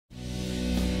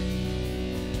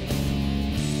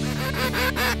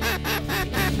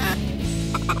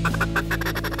Kill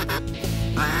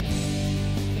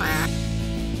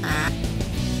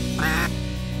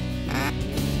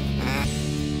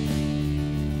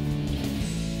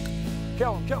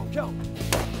him, kill him, kill him.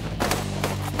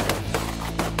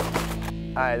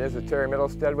 Hi, this is Terry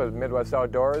Mittelsteadt with MidWest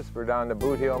Outdoors. We're down in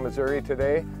Boot Heel, Missouri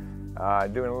today,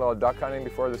 doing a little duck hunting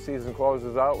before the season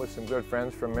closes out with some good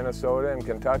friends from Minnesota and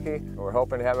Kentucky. We're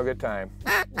hoping to have a good time.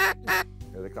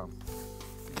 Here they come.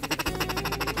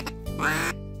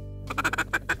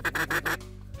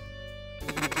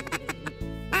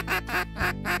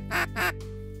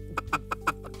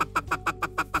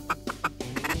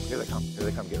 Here they come, here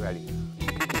they come, get ready.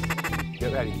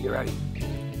 Get ready, get ready.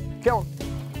 Kill them.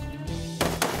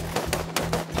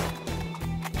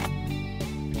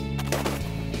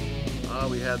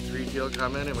 We had 3 teal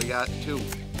come in and we got 2.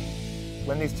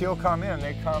 When these teal come in,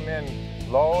 they come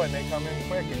in low and they come in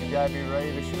quick, and you gotta be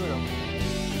ready to shoot them.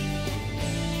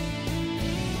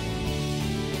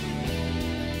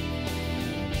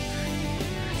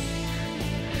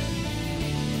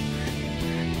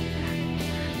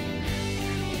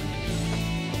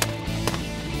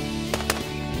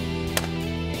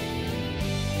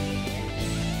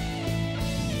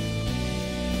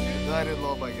 I didn't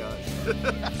load my gun.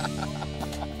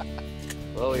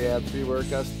 Well, we had 3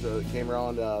 workups that came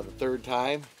around the 3rd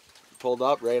time. Pulled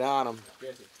up right on them.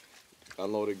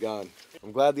 Unloaded gun.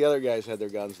 I'm glad the other guys had their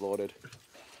guns loaded.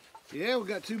 Yeah, we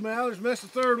got 2 mallards,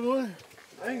 missed the 3rd one.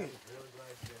 Dang it.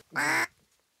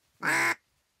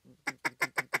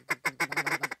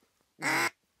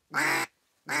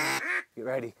 Get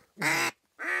ready.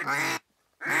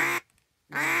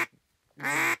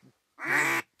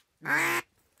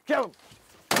 Kill him.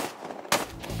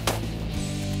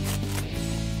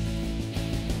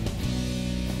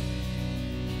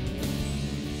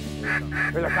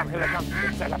 Here they come, here they come.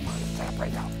 Set up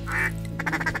right now.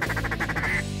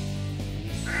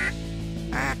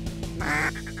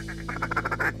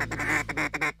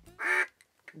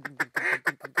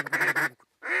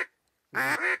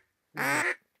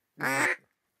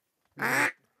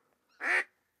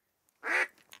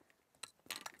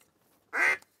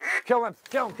 Kill him,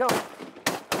 kill him, kill him.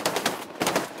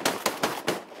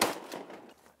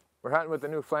 We're hunting with the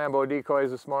new Flambeau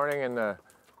Decoys this morning, and the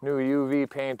new UV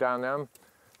paint on them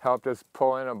helped us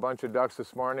pull in a bunch of ducks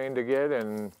this morning to get,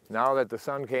 and now that the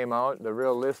sun came out, the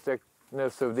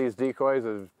realisticness of these decoys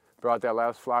has brought that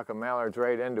last flock of mallards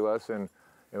right into us, and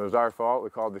it was our fault.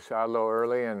 We called the shot low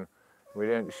early and we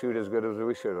didn't shoot as good as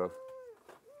we should have.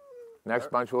 Next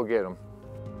bunch we'll get them.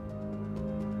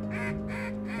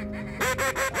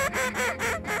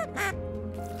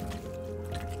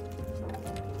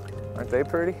 Aren't they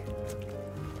pretty?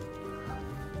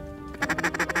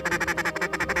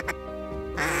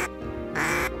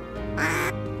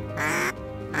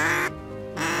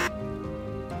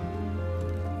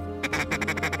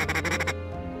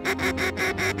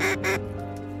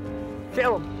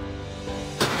 Kill him.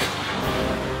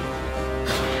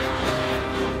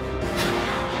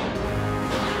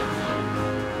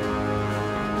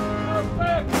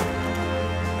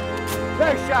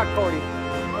 Nice shot, Cody.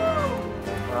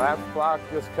 Well, that flock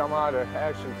just come out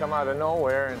of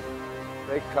nowhere, and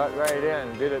they cut right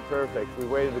in, did it perfect. We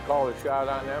waited to call the shot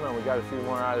on them, and we got a few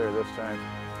more out of there this time.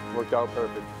 Worked out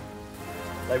perfect.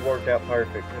 They worked out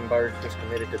perfect, and birds just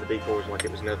committed to the decoys like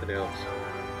it was nothing else.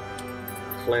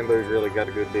 Flambeau's really got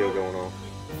a good deal going on.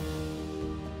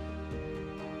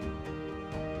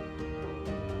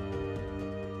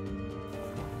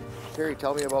 Terry,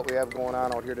 tell me about what we have going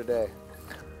on out here today.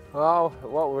 Well,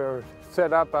 we're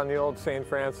set up on the old St.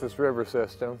 Francis River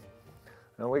system,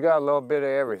 and we got a little bit of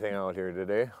everything out here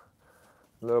today.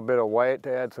 A little bit of white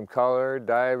to add some color,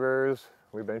 divers.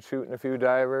 We've been shooting a few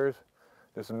divers.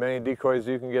 There's as many decoys as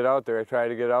you can get out there. I try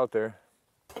to get out there.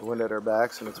 The wind at our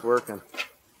backs and it's working.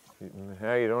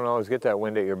 Yeah, you don't always get that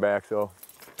wind at your back, though.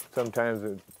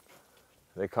 Sometimes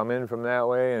they come in from that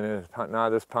way, and now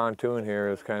this pontoon here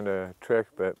is kind of a trick,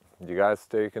 but you got to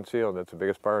stay concealed. That's the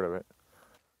biggest part of it.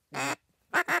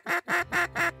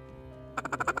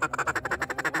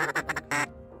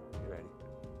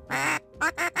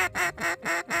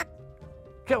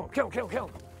 Kill him, kill him, kill him, kill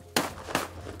him.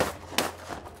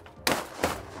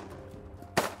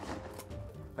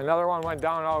 Another one went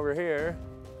down over here,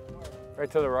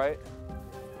 right to the right.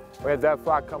 We had that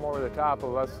flock come over the top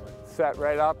of us, set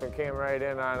right up and came right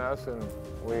in on us, and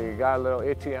we got a little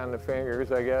itchy on the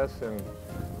fingers, I guess, and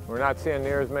we're not seeing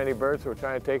near as many birds, so we're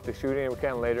trying to take the shooting we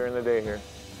can later in the day here.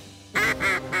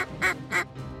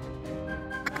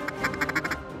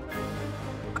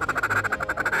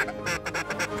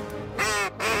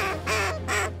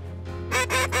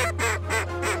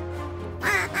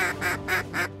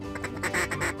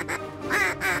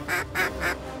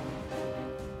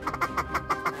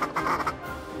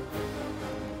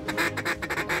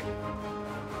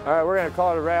 All right, we're gonna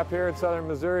call it a wrap here in southern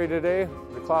Missouri today.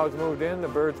 The clouds moved in, the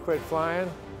birds quit flying.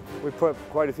 We put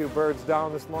quite a few birds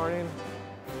down this morning.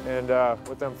 And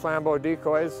with them Flambeau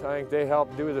Decoys, I think they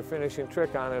helped do the finishing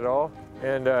trick on it all.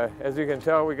 And as you can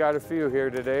tell, we got a few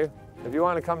here today. If you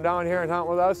want to come down here and hunt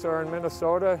with us or in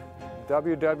Minnesota,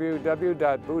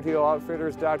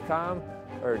 www.boothieloutfitters.com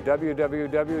or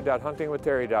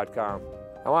www.huntingwithterry.com.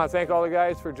 I want to thank all the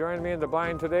guys for joining me in the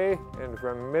blind today, and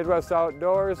from Midwest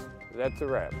Outdoors, that's a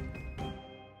wrap.